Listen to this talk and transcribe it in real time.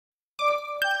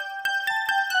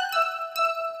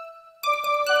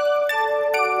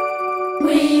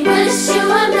We wish you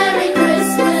a Merry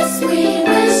Christmas. We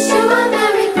wish you a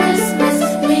Merry Christmas.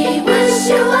 We wish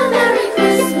you a Merry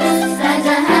Christmas and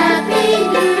a Happy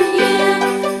New Year.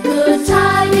 Good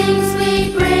tidings we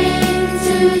bring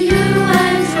to you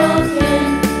and your kin.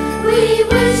 We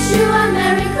wish you a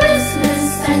Merry Christmas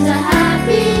and a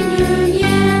Happy New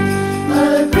Year.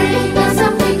 Oh, bring us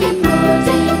some figgy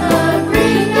pudding. Oh,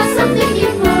 bring us some figgy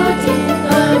pudding.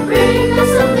 Oh, bring us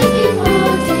some figgy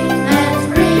pudding and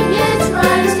bring it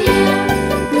right here.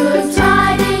 Good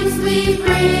tidings we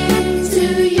bring to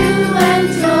you and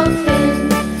your kin.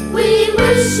 We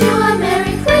wish you a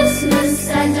Merry Christmas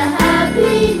and a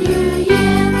Happy New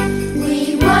Year.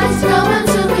 We won't go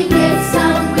until we get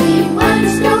some. We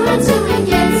won't go until we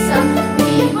get some.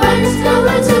 We won't go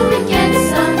until we get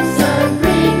some. So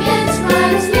bring it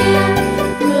right here.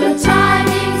 Good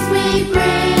tidings we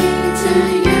bring to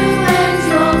you and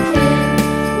your kin.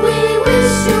 We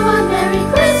wish you a Merry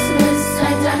Christmas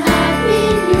and a Happy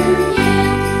New Year.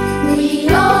 We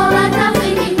all like our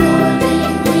figgy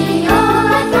pudding. We all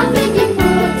like our figgy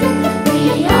pudding. We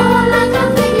all like our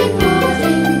figgy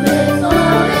pudding with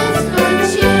all its good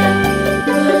cheer.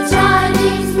 Good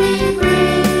tidings we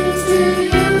bring to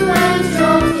you and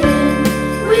your kin.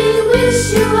 We wish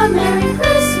you a Merry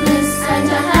Christmas and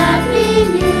a Happy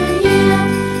New Year.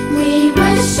 We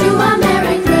wish you a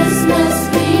Merry Christmas.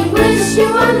 We wish you a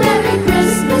Merry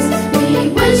Christmas. We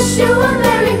wish you a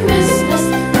Merry Christmas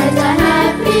and a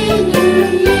Happy New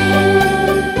Year.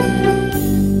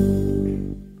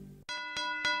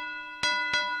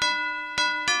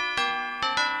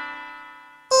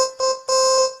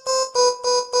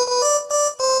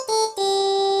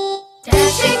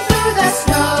 Dashing through the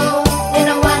snow in a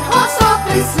one-horse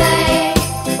open sleigh,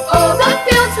 over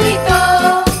fields we go,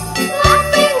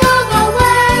 laughing all the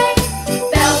way.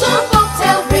 Bells on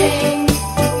bobtail ring,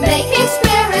 making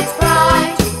spirits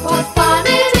bright. What fun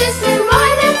it is to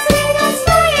ride and sing a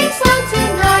sleighing song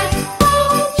tonight!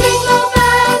 Oh, jingle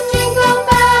bells, jingle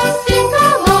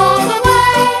all the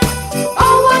way.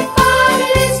 Oh, what fun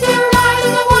it is to ride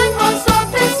in a one-horse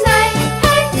open sleigh!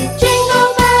 Hey, jingle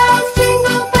bells,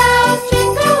 jingle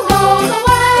all the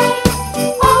way.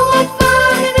 Oh, what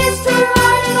fun it is to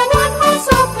ride in a one-horse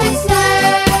open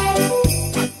sleigh!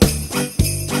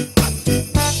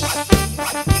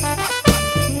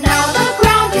 Now the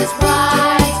ground is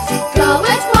white. Go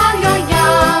it while you're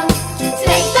young.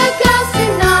 Take the girls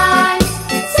tonight.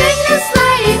 Sing a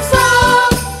sleighing song.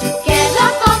 Get a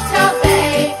bobtail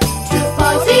babe to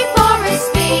 40 for his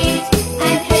speed,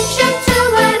 and hitch him to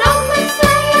an open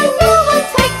sleigh, and you will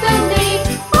take the lead.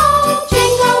 Oh,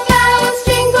 jingle bells,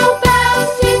 jingle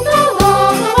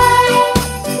all the way.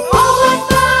 Oh, what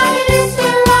fun it is to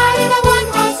ride in a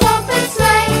one-horse open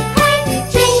sleigh! Hey,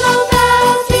 jingle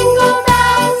bells, jingle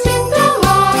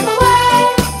all the way.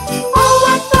 Oh,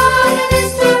 what fun it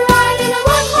is to ride in a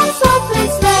one-horse open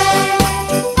sleigh!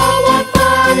 Oh, what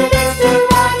fun it is to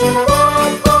ride in a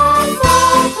one-horse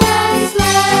open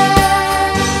sleigh!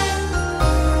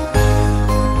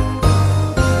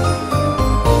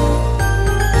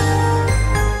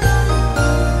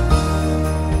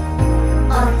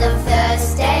 On the first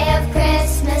day of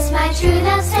Christmas, my true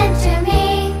love sent to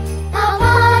me a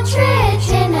partridge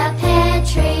in a pear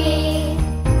tree.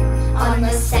 On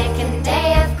the second day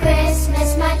of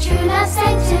Christmas, my true love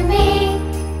sent to me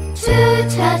 2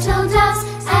 turtle doves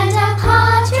and a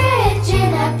partridge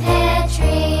in a pear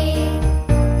tree.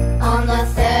 On the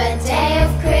third day of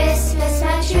Christmas,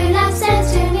 my true love sent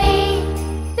to me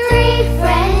 3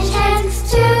 French hens,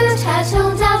 2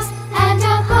 turtle doves, and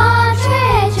a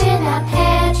partridge in a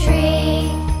pear tree.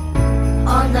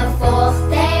 On the fourth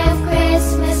day of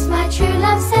Christmas, my true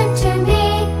love sent to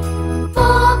me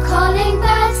 4 calling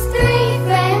birds, 3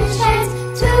 French hens,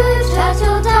 2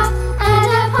 turtle doves, and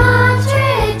a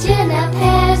partridge in a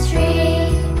pear tree.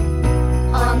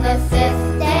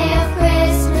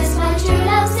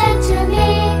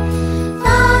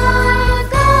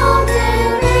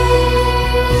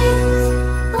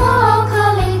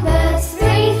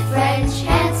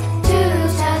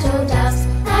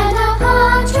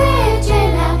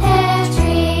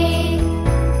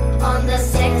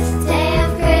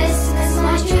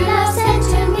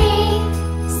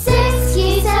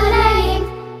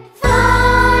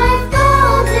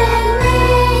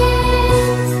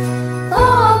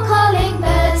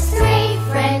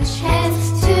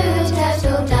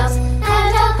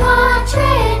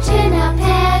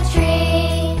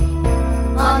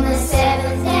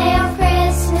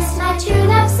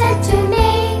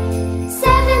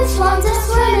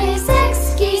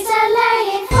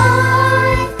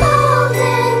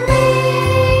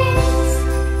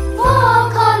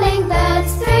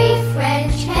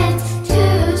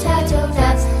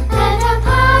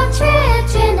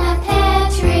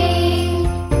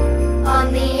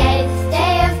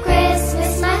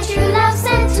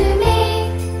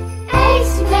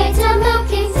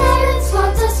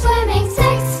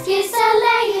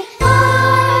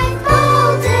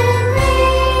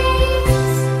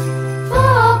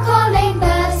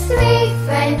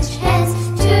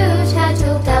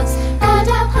 doves and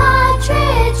a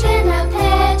partridge in a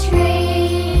pear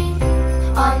tree.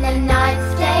 On the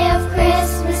 9th day of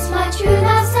Christmas, my true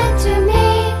love said to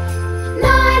me,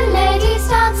 9 ladies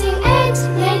dancing, 8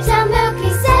 maids are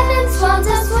milking, 7 swans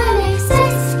are swimming,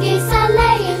 6 geese are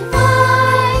laying,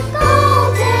 5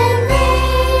 golden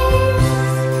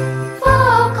rings, 4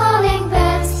 calling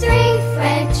birds, 3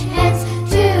 French hens,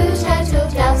 2 turtle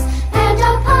doves, and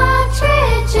a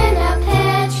partridge in a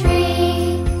pear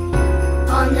tree.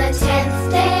 On the 10th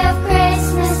day of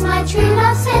Christmas, my true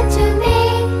love said to me,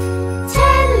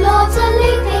 10 lords are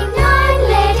leaping, 9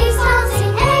 ladies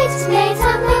dancing, 8 maids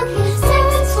are milking,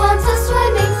 7 swans are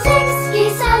swimming, 6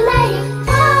 geese are laying,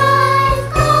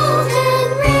 5 golden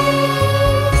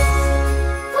rings,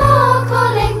 4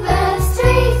 calling birds,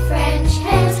 3 French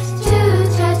hens, 2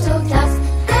 turtle doves,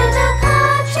 and a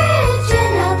partridge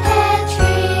in a pear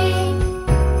tree.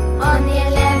 On the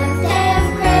 11th day of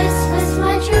Christmas,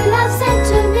 my true love said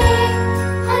to me,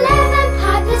 11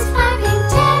 pipers piping,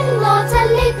 10 lords are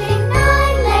leaping,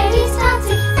 9 ladies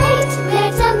dancing, 8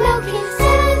 maids are milking,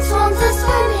 7 swans are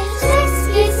swimming,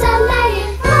 6 geese are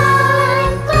laying,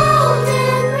 5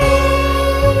 golden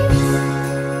rings,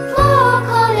 4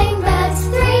 calling birds,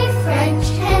 3 French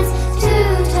hens, 2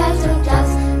 turtle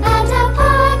doves, and a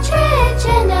partridge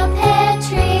in a pear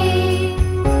tree.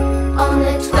 On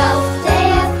the 12th day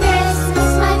of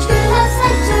Christmas, my true love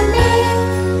said to me,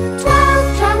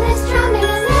 12 drummers drumming,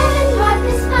 11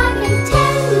 pipers piping,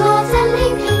 10 lords are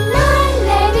leaping, 9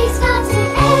 ladies dancing,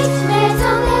 8 maids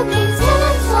are milking,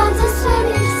 7 swans are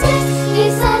swimming, 6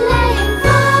 geese are laying,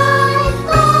 5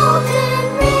 golden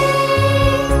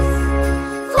rings,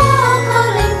 4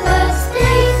 calling birds,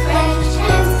 3 French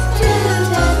hens, 2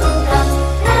 turtle doves,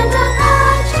 and a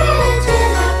partridge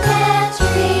in a pear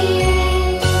tree.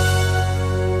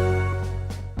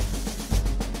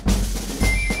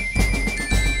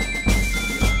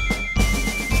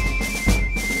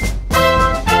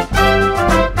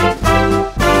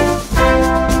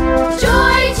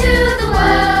 Joy to the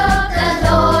world, the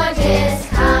Lord is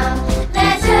come.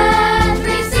 Let earth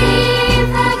receive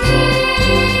her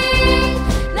King.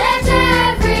 Let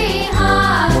every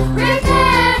heart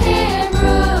prepare him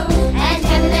room. And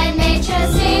heaven and nature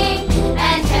sing,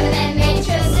 and heaven and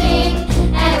nature sing,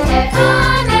 and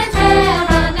heaven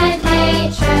and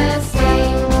nature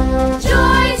sing.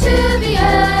 Joy to the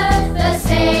earth, the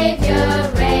Savior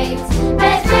reigns.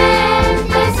 Bethlehem,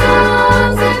 his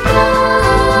songs and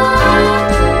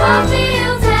of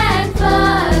fields and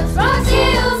floods, rocks,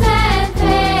 hills and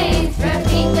plains.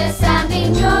 Repeat the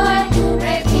sounding joy,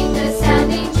 repeat the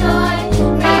sounding joy.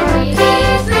 Repeat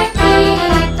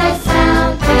the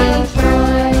sounding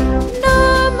joy. No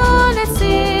more let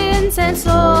sins and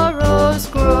sorrows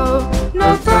grow, no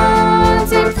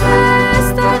thorns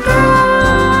infest the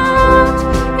ground.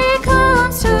 He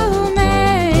comes to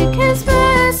make his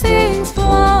blessings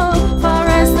flow. For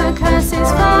us the curse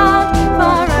is found,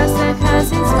 for us the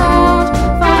curse is found,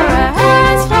 for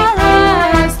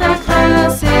us the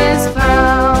curse is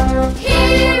found. He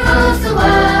rules the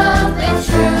world with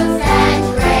truth and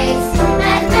grace,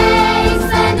 and makes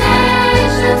the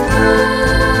nations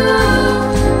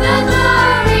prove the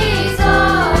glories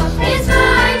of his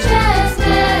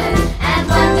righteousness, and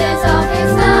wonders of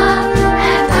his love,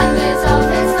 and wonders of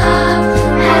his love,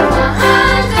 and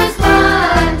wonders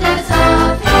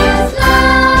of his love.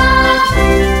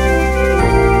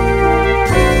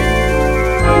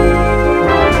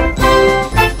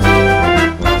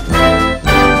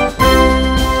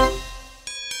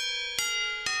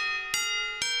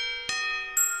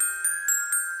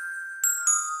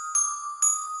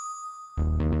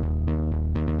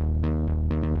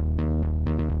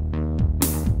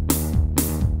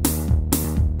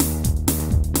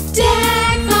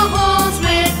 Deck the halls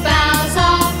with boughs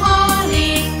of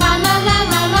holly, la la la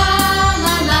la la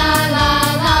la la la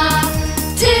la.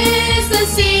 'Tis the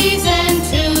season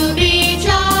to be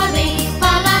jolly,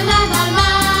 la la la la la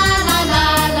la la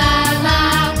la la.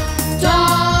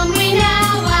 Don we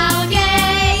now our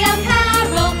gay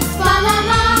apparel, la la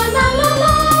la la la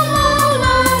la la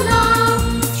la la.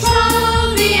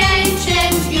 Troll the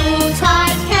ancient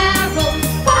Yuletide carol,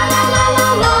 la la la la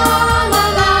la la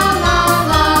la la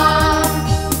la.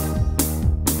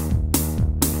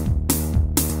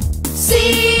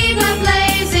 See